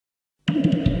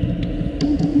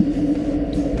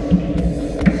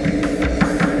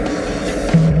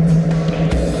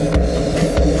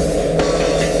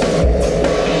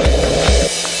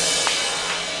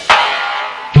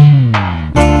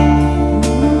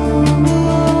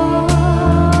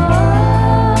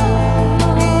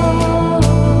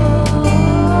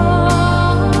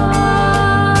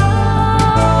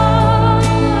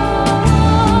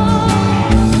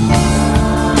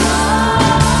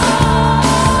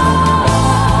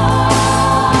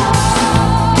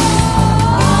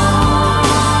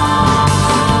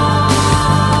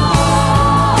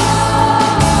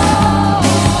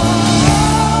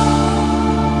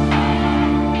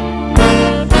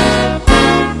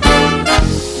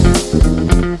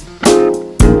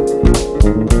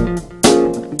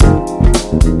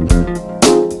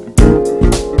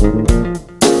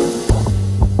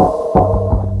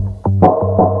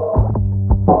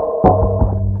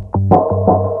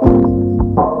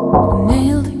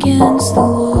against the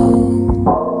wall.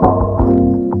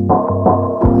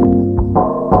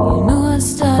 You know I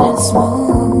started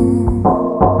small,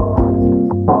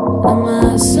 and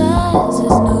my size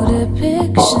is no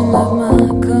depiction of my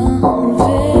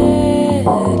confidence.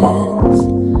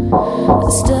 I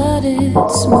started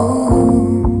small.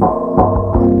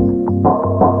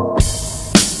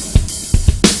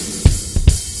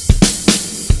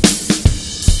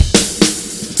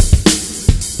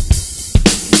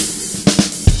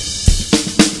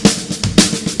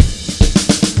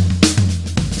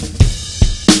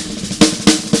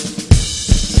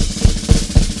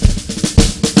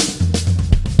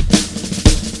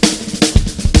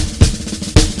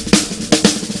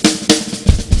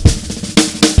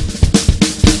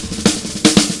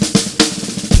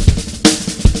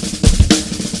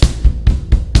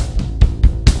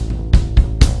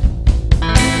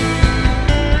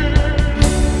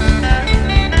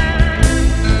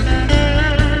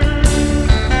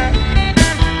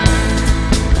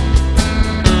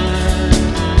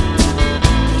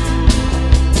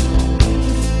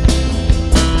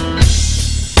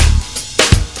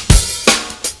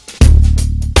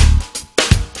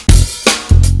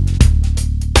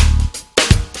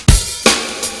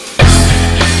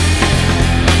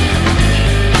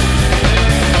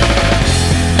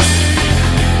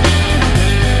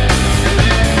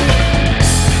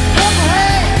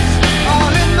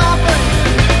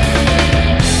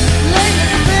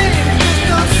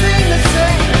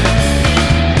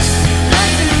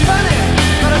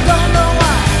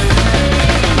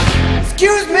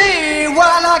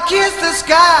 Kiss the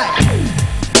sky.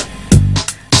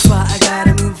 That's why I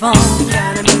gotta move on,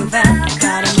 gotta move out,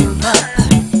 gotta move up.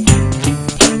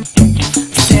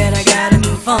 Said I gotta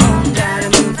move on, gotta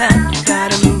move out,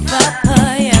 gotta move up,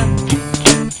 yeah.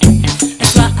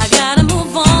 That's why I gotta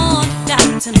move on,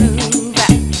 got to move